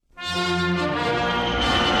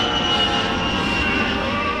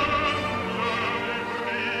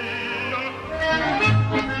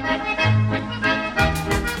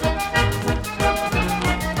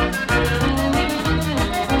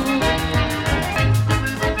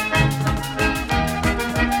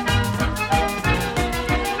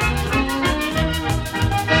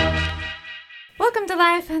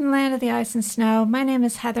Under the Ice and Snow. My name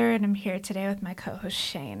is Heather, and I'm here today with my co-host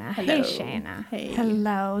Shayna. Hello. Hey, Shayna. Hey.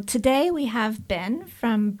 Hello. Today we have Ben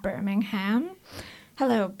from Birmingham.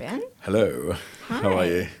 Hello, Ben. Hello. Hi. How are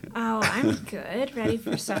you? Oh, I'm good. Ready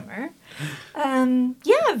for summer.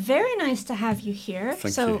 Very nice to have you here.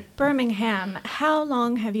 Thank so, you. Birmingham, how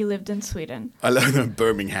long have you lived in Sweden? I live in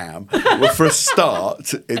Birmingham. Well, for a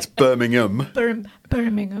start, it's Birmingham.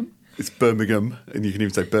 Birmingham. It's Birmingham, and you can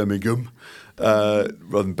even say Birmingham rather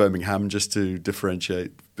than Birmingham, just to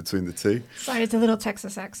differentiate between the two. Sorry, it's a little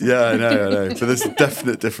Texas accent. Yeah, I know. But there's a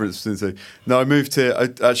definite difference between the two. No, I moved here. I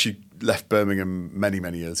actually left Birmingham many,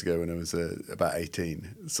 many years ago when I was about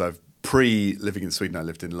 18. So I've pre-living in Sweden, I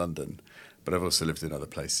lived in London, but I've also lived in other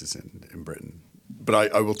places in Britain.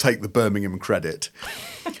 But I will take the Birmingham credit.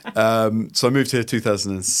 So I moved here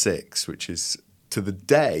 2006, which is to the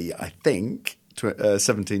day, I think,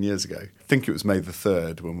 17 years ago. I think it was May the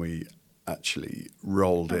 3rd when we actually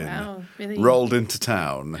rolled Really? rolled into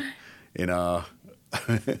town in our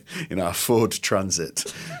Ford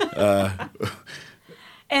Transit.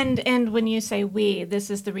 And when you say we, this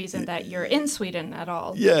is the reason that you're in Sweden at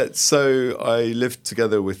all. Yeah, so I lived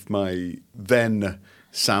together with my then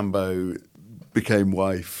Sambo, became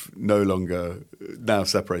wife, no longer, now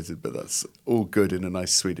separated, but that's all good in a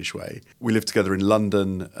nice Swedish way. We lived together in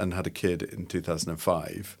London and had a kid in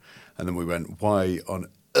 2005. And then we went, why on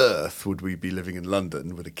earth would we be living in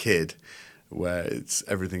London with a kid where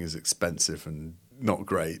everything is expensive and not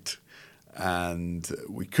great? And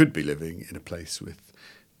we could be living in a place with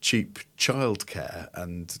cheap childcare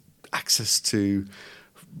and access to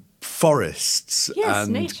forests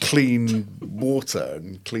and nature. clean water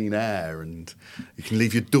and clean air, and you can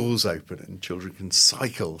leave your doors open and children can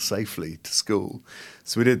cycle safely to school.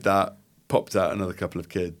 So we did that, popped out another couple of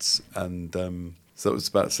kids, and so that was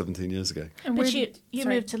about 17 years ago. And But you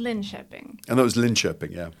moved to Linköping. And that was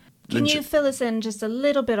Linköping, yeah. Can you fill us in just a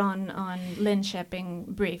little bit on Linköping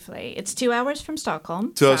briefly? It's 2 hours from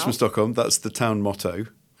Stockholm. 2 hours south. from Stockholm, that's the town motto.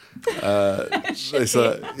 It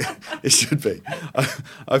should be.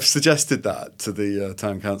 I've suggested that to the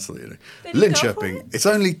town council. Did he go for Linköping, it? it's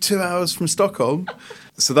only 2 hours from Stockholm,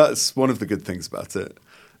 so that's one of the good things about it.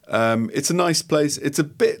 It's a nice place. It's a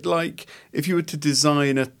bit like if you were to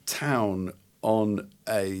design a town on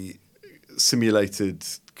a simulated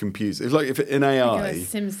computer. It's like if in AI, Like a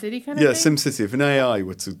SimCity kind of yeah, thing? SimCity. If an AI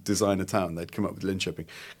were to design a town, they'd come up with Linköping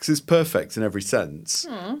because it's perfect in every sense,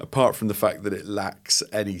 apart from the fact that it lacks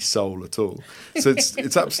any soul at all. So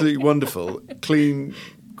it's absolutely wonderful, clean,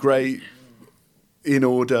 great, in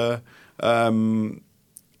order,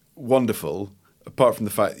 wonderful. Apart from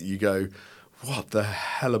the fact that you go, what the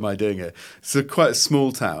hell am I doing here? It's quite a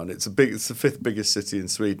small town. It's the fifth biggest city in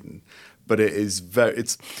Sweden, but it is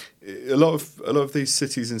a lot of these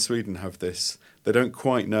cities in Sweden have this. They don't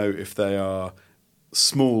quite know if they are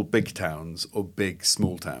small big towns or big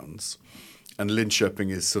small towns, and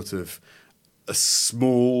Linköping is sort of a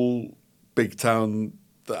small big town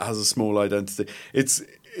that has a small identity. It's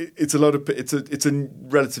a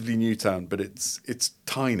relatively new town, but it's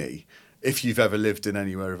tiny. If you've ever lived in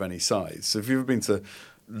anywhere of any size, so if you've ever been to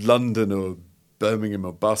London or Birmingham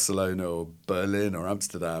or Barcelona or Berlin or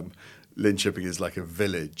Amsterdam, Linköping is like a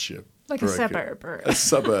village, Like a suburb. Or... a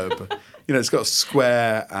suburb. It's got a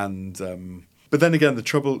square, and but then again, the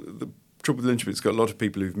trouble with Linköping, it's got a lot of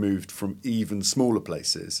people who've moved from even smaller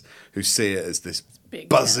places who see it as this Big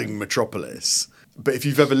buzzing town. metropolis. But if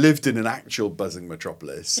you've ever lived in an actual buzzing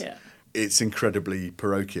metropolis, Yeah. it's incredibly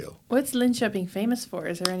parochial. What's Linköping famous for?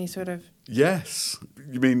 Is there any sort of... Yes.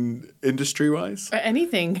 You mean industry-wise? Or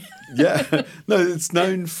anything? Yeah. No, it's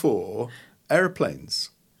known for aeroplanes.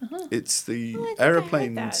 It's the I think I heard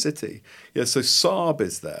aeroplane that. city. Yeah, so Saab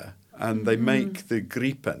is there, and they make the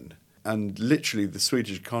Gripen, and literally the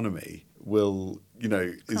Swedish economy is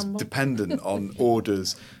Crumble. dependent on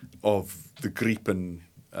orders of the Gripen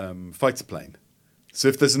fighter plane. So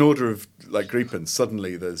if there's an order of like Gripen,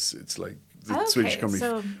 suddenly it's like the Swedish economy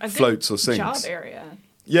so a good floats or sinks. job area.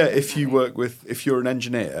 Yeah, if you're an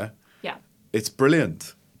engineer, Yeah. it's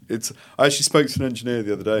brilliant. I actually spoke to an engineer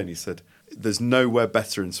the other day, and he said, there's nowhere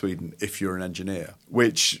better in Sweden if you're an engineer,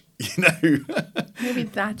 which, Maybe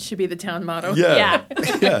that should be the town motto. yeah.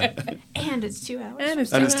 And it's 2 hours. And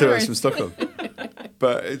it's And it's 2 hours hours. from Stockholm.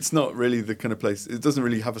 But it's not really the kind of place, it doesn't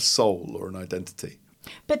really have a soul or an identity.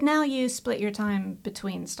 But now you split your time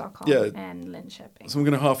between Stockholm Yeah. and Linköping. So I'm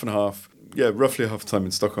going to half and half. Yeah, roughly half the time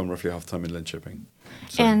in Stockholm, roughly half the time in Linköping.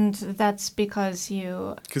 So, And that's because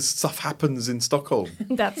you... because stuff happens in Stockholm.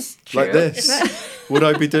 That's true. Like this. Would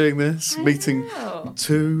I be doing this? I Meeting know. Wow.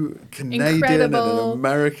 two Canadian Incredible. and an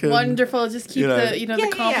American. Wonderful. Just keep the Yeah.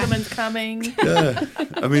 compliments coming. Yeah,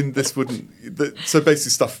 I mean, this wouldn't. So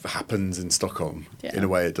basically, stuff happens in Stockholm Yeah. in a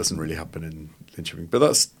way it doesn't really happen in Linköping, but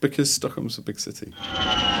that's because Stockholm's a big city.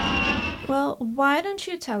 Well, why don't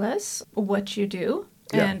you tell us what you do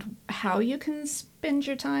Yeah. and how you can spend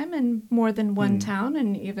your time in more than one town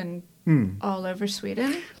and even all over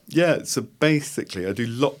Sweden? Yeah, so basically, I do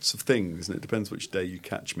lots of things, and it depends which day you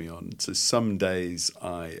catch me on. So some days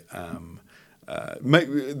I am.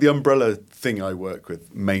 The umbrella thing I work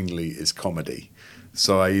with mainly is comedy.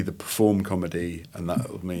 So I either perform comedy, and that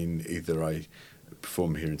will mean either I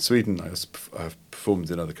perform here in Sweden. I've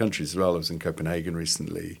performed in other countries as well. I was in Copenhagen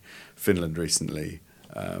recently, Finland recently.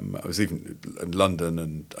 I was even in London,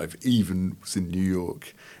 and I've even was in New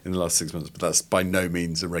York in the last 6 months. But that's by no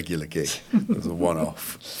means a regular gig. It was a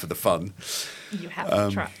one-off for the fun. You have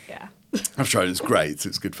to try, yeah. I've tried. It's great.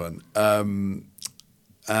 It's good fun.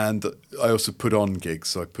 And I also put on gigs.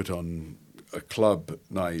 So I put on a club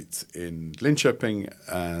night in Linköping,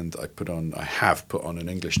 and I have put on an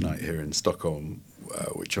English night here in Stockholm,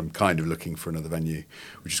 which I'm kind of looking for another venue,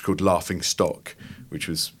 which is called Laughing Stock, which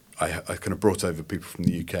was I kind of brought over people from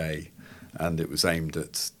the UK, and it was aimed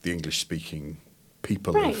at the English-speaking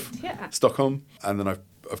people of Stockholm. And then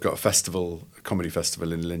I've got a comedy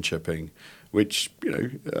festival in Linköping, which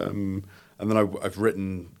and then I've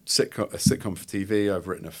written a sitcom for TV. I've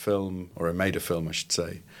written a film, or I made a film, I should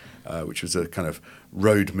say, which was a kind of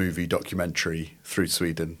road movie documentary through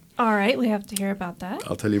Sweden. All right, we have to hear about that.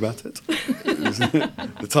 I'll tell you about it.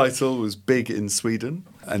 The title was Big in Sweden,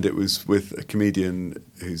 and it was with a comedian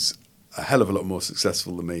who's a hell of a lot more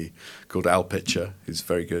successful than me, called Al Pitcher, who's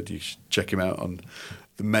very good. You should check him out on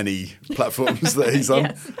the many platforms that he's on,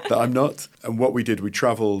 that I'm not. And what we did, we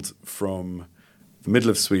travelled from the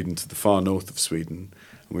middle of Sweden to the far north of Sweden,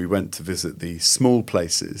 and we went to visit the small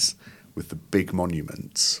places with the big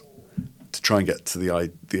monuments to try and get to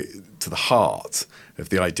the heart of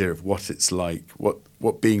the idea of what it's like,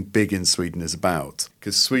 what being big in Sweden is about.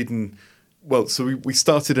 Because Sweden, so we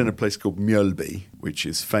started in a place called Mjölby, which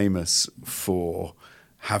is famous for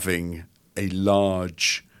having a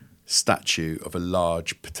large statue of a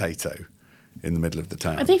large potato in the middle of the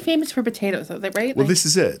town. Are they famous for potatoes, though, right? Well, this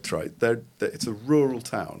is it, right? It's a rural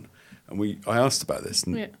town. And I asked about this,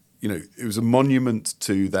 and it was a monument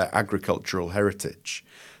to their agricultural heritage.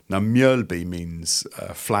 Now, Mjölby means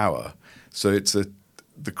flour. So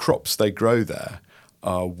the crops they grow there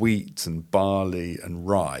are wheat and barley and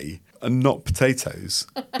rye, and not potatoes.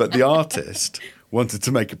 But the artist wanted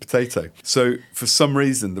to make a potato. So for some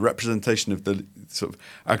reason, the representation of the sort of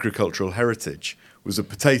agricultural heritage was a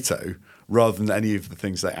potato rather than any of the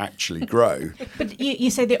things they actually grow. But you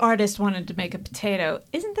say the artist wanted to make a potato.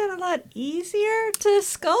 Isn't that a lot easier to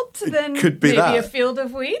sculpt than maybe a field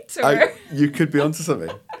of wheat? Or? You could be onto something.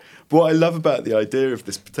 But what I love about the idea of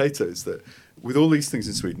this potato is that with all these things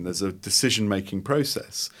in Sweden, there's a decision-making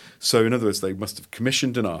process. So in other words, they must have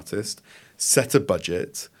commissioned an artist, set a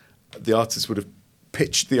budget. The artist would have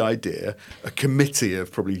pitched the idea. A committee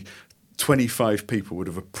of probably 25 people would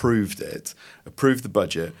have approved the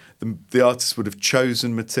budget. The artist would have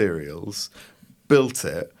chosen materials, built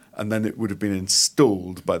it, and then it would have been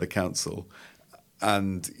installed by the council.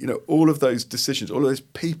 And, all of those decisions, all of those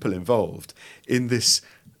people involved in this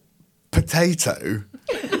potato.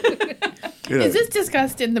 Is this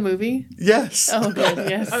discussed in the movie? Yes. Oh, good.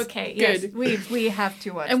 Yes. Okay. Good. Yes. We have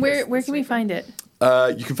to watch. And where can we find it?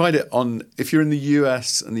 You can find it on, if you're in the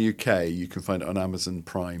US and the UK, you can find it on Amazon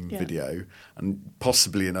Prime Video, and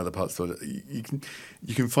possibly in other parts of the world.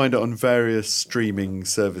 You can find it on various streaming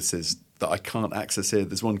services that I can't access here.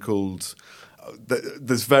 There's one called,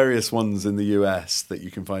 there's various ones in the US that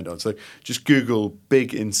you can find on. So just Google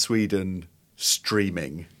Big in Sweden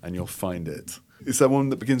streaming and you'll find it. Is there one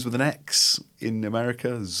that begins with an X in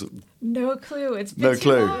America? No clue. It's no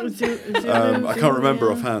clue. I I can't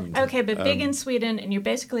remember offhand. Okay, but big in Sweden, and you're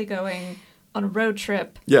basically going on a road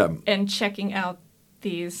trip and checking out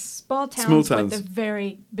these small towns, but they're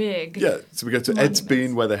very big. Yeah, so we go to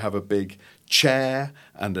Edsbyn, where they have a big chair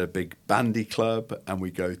and a big bandy club, and we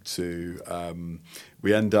go to we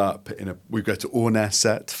go to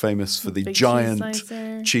Ornäset, famous for the giant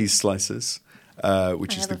cheese slicers,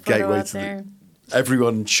 which is the gateway to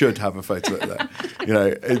everyone should have a photo of that.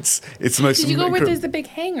 It's the most. Did you go where there's the big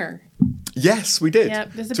hanger? Yes, we did. Yeah,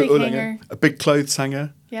 there's a big hanger. A big clothes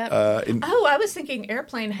hanger. Yeah. I was thinking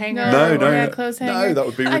airplane hanger. No, clothes hanger. No, that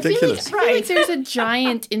would be ridiculous. I feel like there's a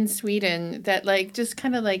giant in Sweden that just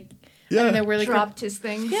kind of I don't know, where dropped his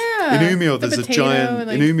things. Yeah. In Umeå, there's a giant.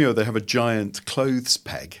 In Umeå, they have a giant clothes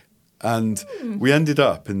peg And we ended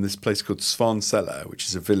up in this place called Svansella, which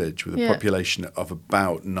is a village with a population of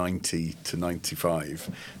about 90 to 95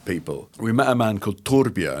 people. We met a man called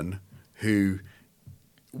Torbjörn who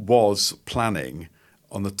was planning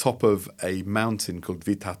on the top of a mountain called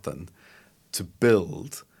Vitatan to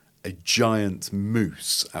build a giant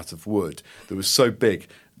moose out of wood that was so big,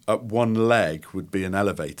 at one leg would be an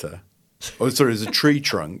elevator. Oh, sorry, it was a tree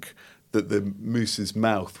trunk that the moose's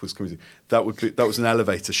mouth was coming to. That was an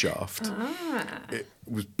elevator shaft. It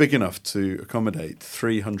was big enough to accommodate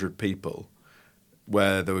 300 people,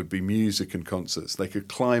 where there would be music and concerts. They could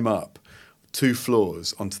climb up 2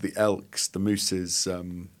 floors onto the elks, the moose's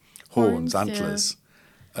horns, antlers,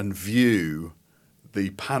 and view the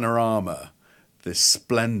panorama, the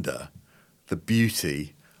splendour, the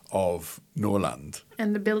beauty of Norrland.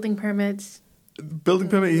 And the building permits. Building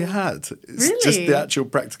permit he had. It's just the actual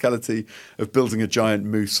practicality of building a giant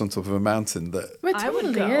moose on top of a mountain that... It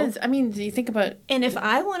totally is. I mean, do you think about... And if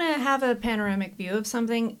I want to have a panoramic view of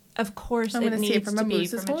something, of course it needs to be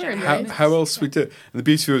from a giant moose. How else we do it? And the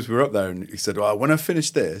beauty was we were up there and he said, well, when I finish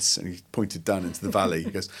this, and he pointed down into the valley, he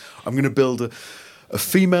goes, I'm going to build a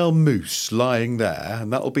female moose lying there,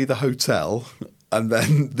 and that'll be the hotel. And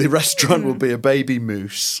then the restaurant will be a baby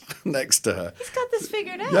moose next to her. He's got this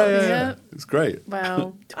figured out. Yeah. It's great.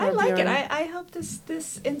 Wow. I like it. I hope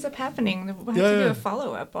this ends up happening. We'll have to do a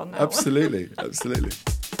follow-up on that Absolutely.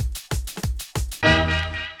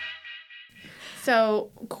 So,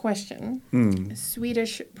 question.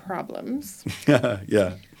 Swedish problems.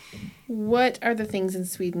 Yeah. What are the things in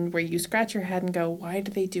Sweden where you scratch your head and go, why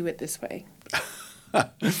do they do it this way?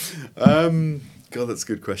 God, that's a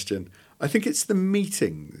good question. I think it's the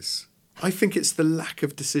meetings. I think it's the lack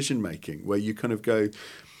of decision-making where you kind of go,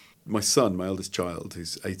 my son, my eldest child,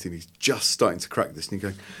 who's 18, he's just starting to crack this. And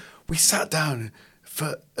he's going, we sat down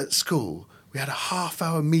at school, we had a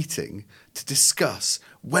half-hour meeting to discuss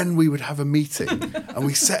when we would have a meeting. And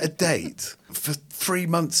we set a date for 3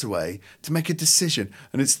 months away to make a decision.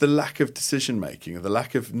 And it's the lack of decision-making, or the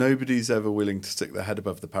lack of nobody's ever willing to stick their head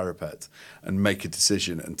above the parapet and make a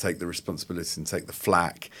decision and take the responsibility and take the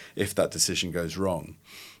flak if that decision goes wrong.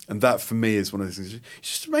 And that, for me, is one of those things.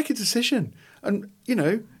 Just make a decision. And,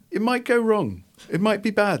 it might go wrong. It might be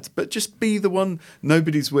bad, but just be the one.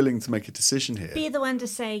 Nobody's willing to make a decision here. Be the one to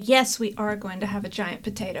say, yes, we are going to have a giant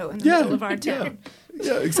potato in the middle of our town.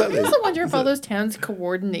 Yeah, exactly. I also wonder if all those towns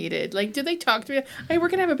coordinated. Like, do they talk to me? Hey, we're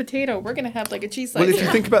going to have a potato. We're going to have, like, a cheese slicer. Well, if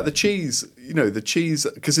you think about the cheese, the cheese,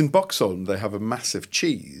 because in Boxholm they have a massive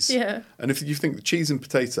cheese. Yeah. And if you think the cheese and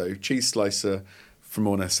potato, cheese slicer from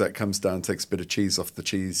Orneset comes down, takes a bit of cheese off the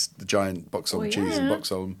giant Boxholm cheese in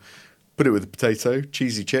Boxholm, put it with a potato,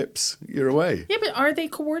 cheesy chips, you're away. Yeah, but are they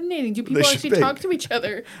coordinating? Do people actually talk to each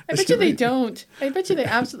other? I bet you they don't. I bet you they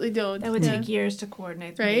absolutely don't. That would take years to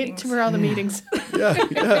coordinate the meetings. For all the meetings.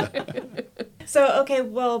 Yeah. So, okay,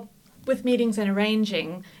 well, with meetings and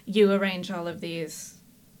arranging, you arrange all of these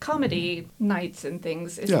comedy nights and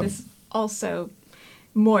things. Is this also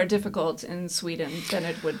more difficult in Sweden than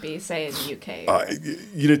it would be, say, in the UK?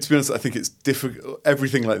 To be honest, I think it's difficult.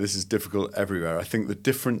 Everything like this is difficult everywhere. I think the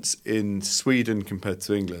difference in Sweden compared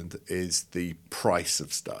to England is the price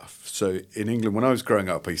of stuff. So in England, when I was growing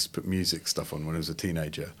up, I used to put music stuff on when I was a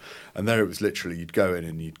teenager. And there it was literally, you'd go in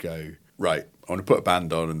and you'd go, right, I want to put a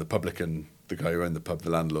band on, and the publican, the guy who owned the pub, the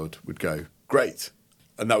landlord, would go, great.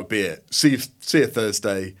 And that would be it. See you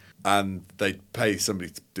Thursday, and they'd pay somebody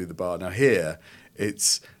to do the bar. Now here,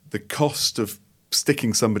 it's the cost of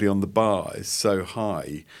sticking somebody on the bar is so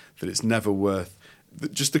high that it's never worth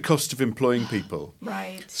just the cost of employing people.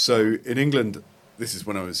 Right. So in England, this is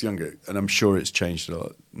when I was younger, and I'm sure it's changed a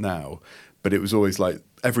lot now, but it was always like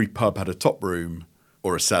every pub had a top room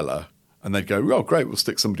or a cellar, and they'd go, oh, great, we'll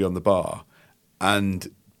stick somebody on the bar.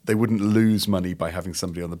 And they wouldn't lose money by having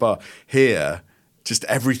somebody on the bar. Here, just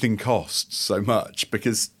everything costs so much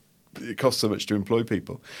because it costs so much to employ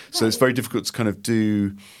people. So it's very difficult to kind of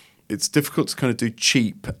do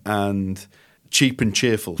cheap and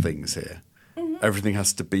cheerful things here. Mm-hmm. Everything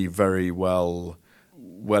has to be very well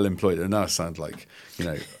employed. And now I sound like,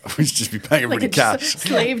 I should just be paying everybody cash.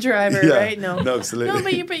 Slave driver, right? No, absolutely.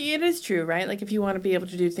 No, but it is true, right? Like if you want to be able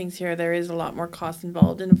to do things here, there is a lot more cost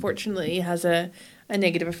involved. And unfortunately, it has a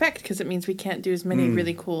negative effect because it means we can't do as many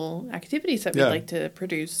really cool activities that we'd like to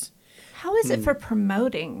produce. How is it for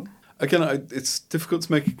promoting? Again, it's difficult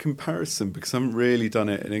to make a comparison because I haven't really done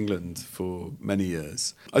it in England for many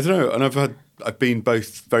years. I don't know, and I've been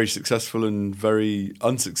both very successful and very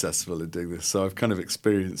unsuccessful in doing this, so I've kind of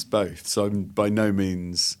experienced both. So I'm by no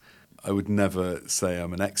means, I would never say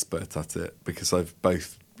I'm an expert at it because I've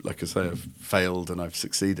both, like I say, I've failed and I've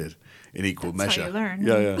succeeded in equal That's measure. how you learn.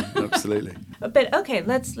 Yeah, absolutely. But okay,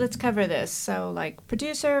 let's cover this. So like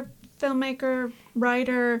producer, filmmaker,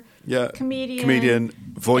 writer, comedian,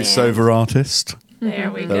 voiceover artist.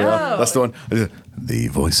 There we There we go. are. That's the one. The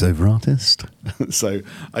voiceover artist. So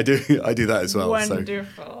I do that as well.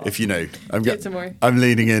 Wonderful. So if you know, Get some more. I'm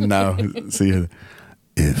leaning in now. So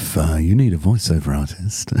if you need a voiceover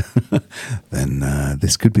artist, then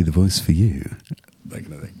this could be the voice for you. That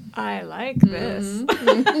kind of thing. I like this.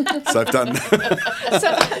 So I've done.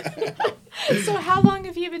 So how long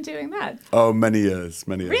have you been doing that? Oh, many years.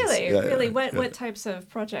 Really? Yeah, really? yeah, What types of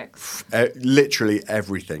projects? Literally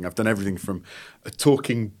everything. I've done everything from a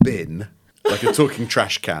talking bin, like a talking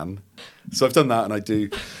trash can. So I've done that, and I do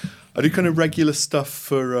kind of regular stuff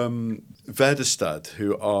for Verdestad,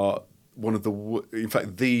 who are one of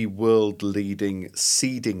the world leading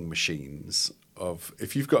seeding machines of.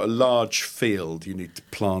 If you've got a large field, you need to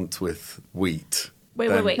plant with wheat.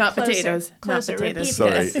 Wait. Not Closer. potatoes. Closer. Not potatoes.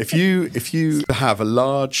 Repeat Sorry, this. if you have a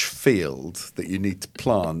large field that you need to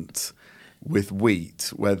plant with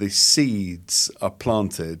wheat, where the seeds are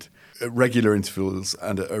planted at regular intervals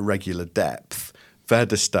and at a regular depth,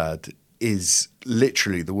 Verdestad is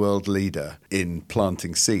literally the world leader in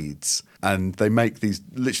planting seeds, and they make these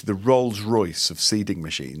literally the Rolls-Royce of seeding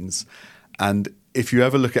machines. And if you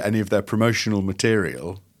ever look at any of their promotional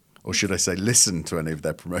material, or should I say listen to any of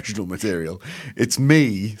their promotional material, it's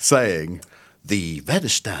me saying, the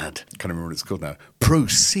Verdestad, can't remember what it's called now,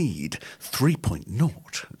 Proceed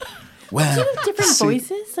 3.0. Where Do you have different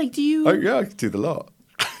voices? Like, do you... Oh, yeah, I can do the lot.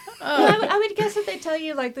 Well, I would guess that they tell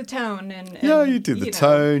you like the tone and Yeah, you do the know.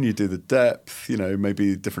 tone, you do the depth,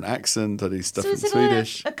 maybe a different accent. I do stuff So in is it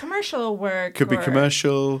Swedish. a commercial work? Could be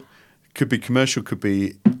commercial, could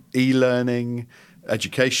be e-learning,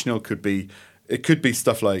 educational, it could be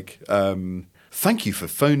stuff like, thank you for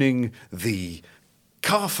phoning the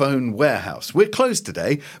car phone warehouse. We're closed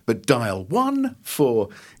today, but dial 1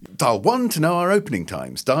 to know our opening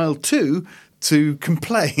times. Dial 2 to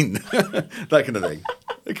complain. That kind of thing.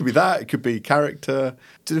 It could be that. It could be character.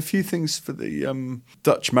 Did a few things for the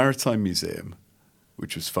Dutch Maritime Museum,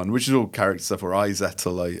 which was fun, which is all character stuff. Or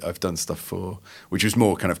Izettel, I've done stuff for, which was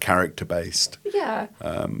more kind of character-based. Yeah.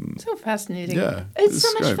 So fascinating. Yeah. It's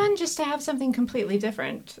so much great. fun just to have something completely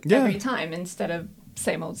different Yeah. every time instead of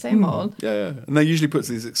same old, same old. Yeah. And they usually put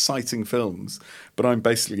these exciting films, but I'm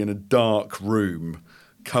basically in a dark room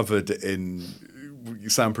covered in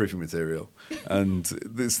soundproofing material. And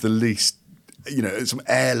it's the least, it's some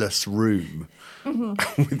airless room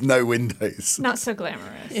with no windows. Not so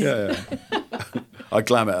glamorous. Yeah. I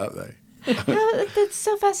glam it up though. That's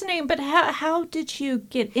so fascinating. But how did you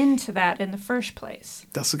get into that in the first place?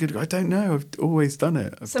 That's a good. I don't know. I've always done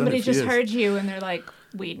it. Somebody done it for just years. heard you and they're like,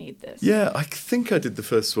 "We need this." Yeah, I think I did the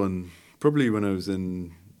first one probably when I was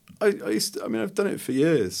in. I've done it for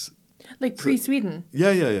years. Like pre-Sweden. Yeah.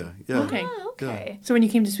 Okay. Oh, okay. So when you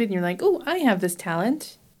came to Sweden, you're like, oh, I have this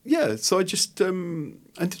talent. Yeah, so I just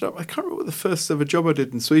ended up. I can't remember what the first ever job I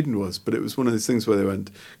did in Sweden was, but it was one of those things where they went,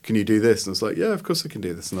 "Can you do this?" And I was like, "Yeah, of course I can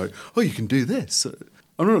do this." And like, "Oh, you can do this."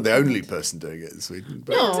 I'm not the only person doing it in Sweden,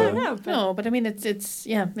 but But I mean, it's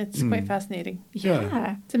quite fascinating.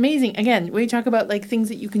 Yeah. It's amazing. Again, we talk about like things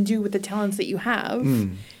that you can do with the talents that you have,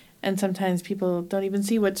 and sometimes people don't even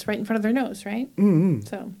see what's right in front of their nose, right? Mm-hmm.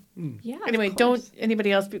 So. Yeah. Anyway, don't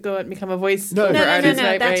anybody else go out and become a voice No. over No, artist, no,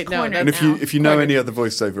 right? that's Right? cornered. And now. if you know any other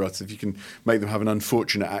voiceover artists, if you can make them have an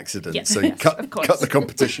unfortunate accident, Yes, so you yes, cut of course. the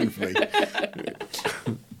competition for me.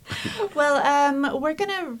 Well, we're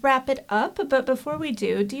going to wrap it up, but before we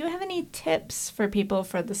do you have any tips for people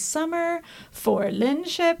for the summer, for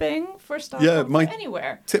Linköping, for Stockholm, my for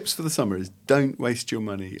anywhere? tips for the summer is don't waste your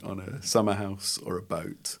money on a summer house or a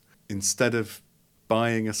boat. Instead of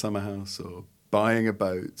buying a summer house or buying a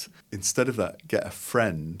boat, instead of that, get a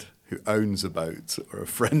friend who owns a boat or a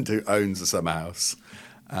friend who owns a summer house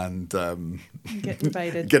and Get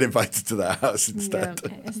invited. Get invited to their house instead.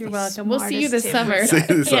 Yeah. You're welcome. We'll see you this summer. See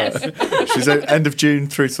you this summer. She's end of June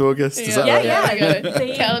through to August. Is that right? Yeah. Good.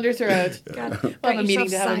 See? Calendars are out. We'll have a meeting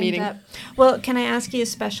to have a meeting. Up. Well, can I ask you a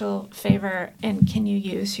special favor, and can you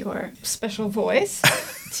use your special voice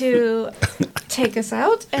to take us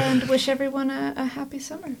out and wish everyone a happy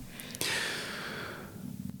summer?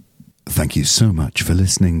 Thank you so much for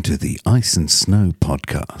listening to the Ice and Snow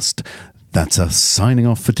podcast. That's us signing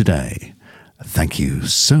off for today. Thank you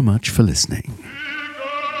so much for listening.